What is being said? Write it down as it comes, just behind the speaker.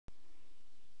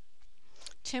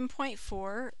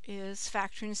10.4 is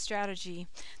factoring strategy.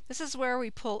 This is where we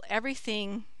pull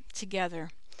everything together.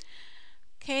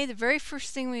 Okay, the very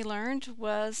first thing we learned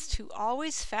was to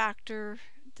always factor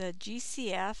the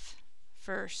GCF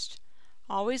first.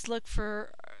 Always look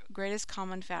for greatest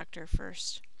common factor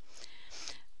first.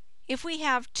 If we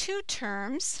have two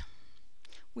terms,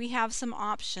 we have some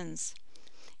options.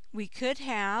 We could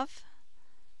have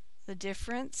the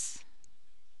difference,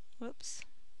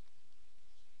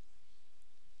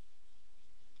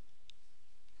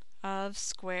 of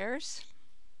squares,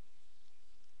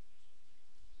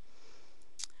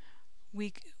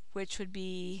 which would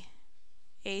be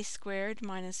a squared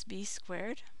minus b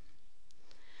squared.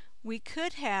 We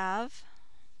could have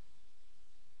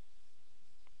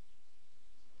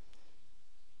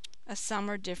a sum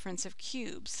or difference of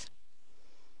cubes.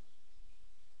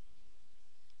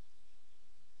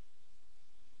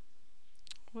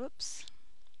 Want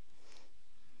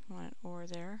an or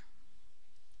there.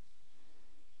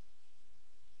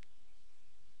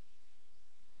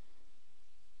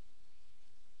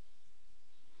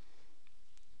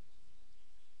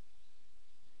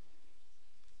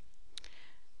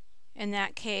 In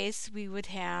that case, we would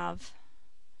have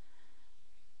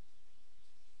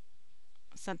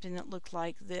something that looked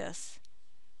like this: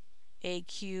 a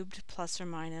cubed plus or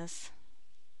minus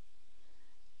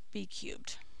b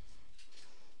cubed.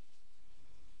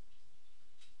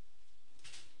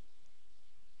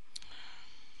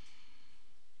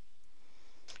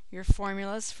 Your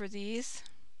formulas for these: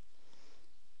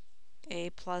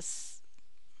 a plus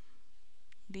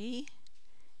b,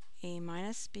 a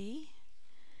minus b.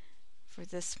 For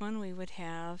this one, we would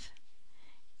have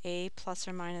a plus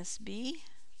or minus b,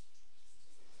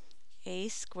 a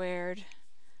squared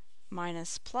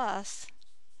minus plus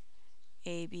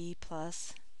ab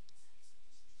plus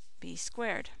b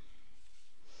squared.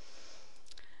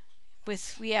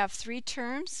 We have three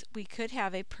terms. We could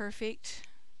have a perfect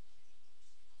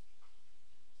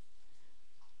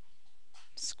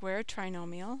square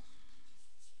trinomial,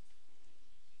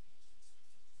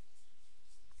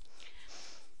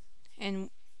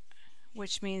 and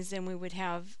which means then we would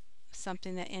have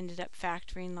something that ended up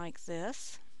factoring like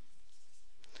this,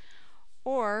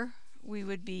 or we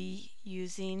would be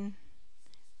using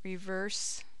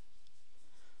reverse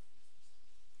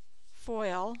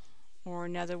FOIL, or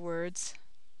in other words,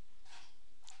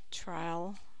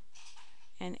 trial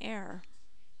and error.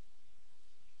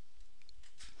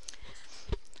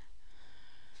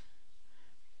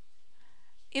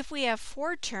 If we have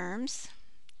four terms,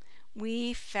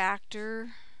 we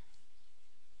factor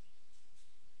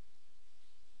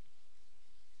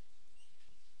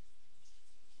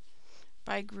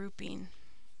by grouping.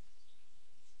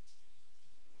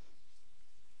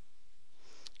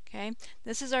 Okay,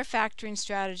 this is our factoring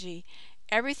strategy.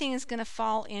 Everything is going to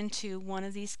fall into one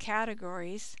of these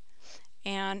categories,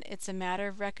 and it's a matter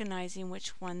of recognizing which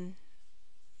one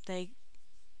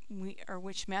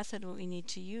which method we need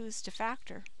to use to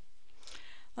factor.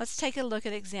 Let's take a look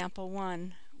at example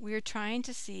 1. We are trying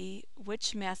to see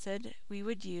which method we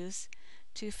would use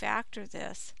to factor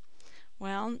this.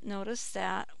 Well, notice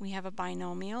that we have a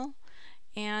binomial,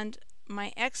 and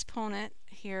my exponent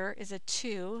here is a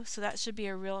 2, so that should be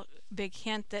a real big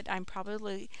hint that I'm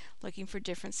probably looking for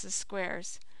differences of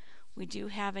squares. We do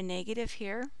have a negative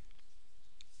here,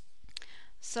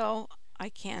 so I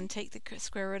can take the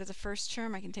square root of the first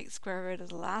term, I can take the square root of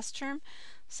the last term,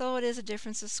 so it is a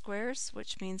difference of squares,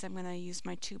 which means I'm going to use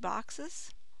my two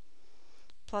boxes,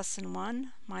 plus in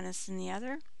one, minus in the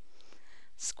other,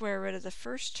 square root of the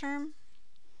first term,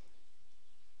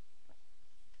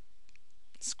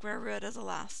 square root of the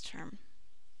last term.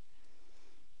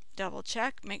 Double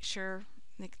check, make sure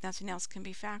nothing else can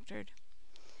be factored.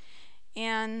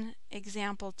 In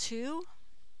example 2,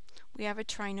 we have a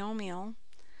trinomial,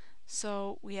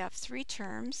 so we have three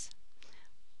terms.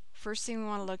 First thing we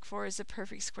want to look for is a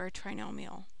perfect square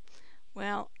trinomial.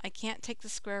 Well, I can't take the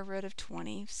square root of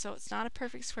 20, so it's not a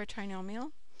perfect square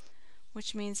trinomial,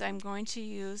 which means I'm going to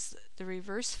use the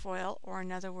reverse FOIL, or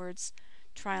in other words,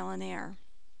 trial and error.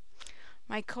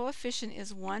 My coefficient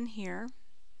is 1 here,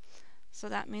 so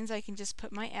that means I can just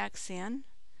put my x in.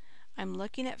 I'm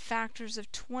looking at factors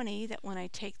of 20 that when I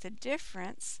take the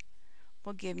difference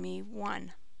will give me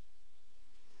 1.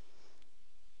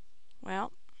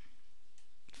 Well,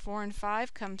 4 and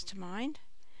 5 comes to mind.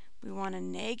 We want a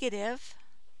negative,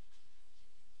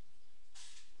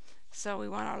 so we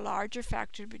want our larger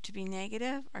factor to be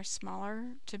negative, our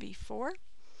smaller to be 4.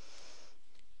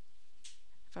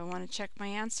 If I want to check my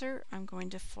answer, I'm going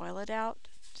to FOIL it out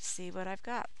to see what I've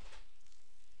got.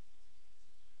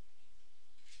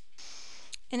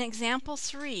 In example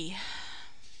 3,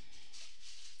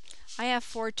 I have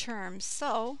 4 terms,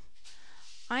 so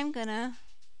I'm going to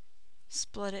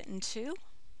split it in 2.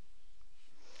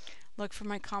 Look for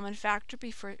my common factor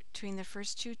between the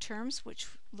first 2 terms, which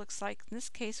looks like in this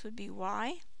case would be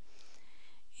y,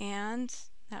 and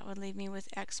that would leave me with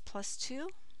x plus 2.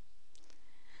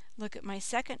 Look at my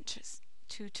second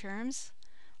 2 terms.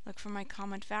 Look for my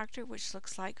common factor, which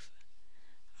looks like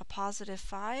a positive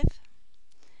 5,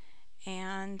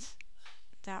 and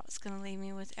that was going to leave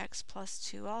me with x plus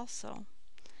 2 also.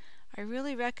 I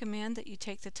really recommend that you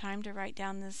take the time to write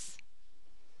down this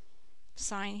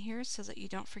sign here so that you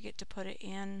don't forget to put it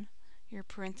in your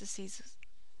parentheses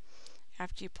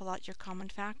after you pull out your common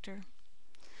factor.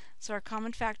 So our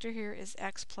common factor here is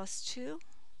x plus 2.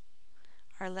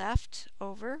 Our left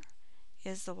over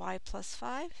is the y plus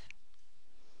 5.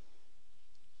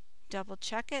 Double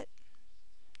check it.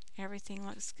 Everything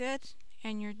looks good,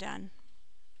 and you're done.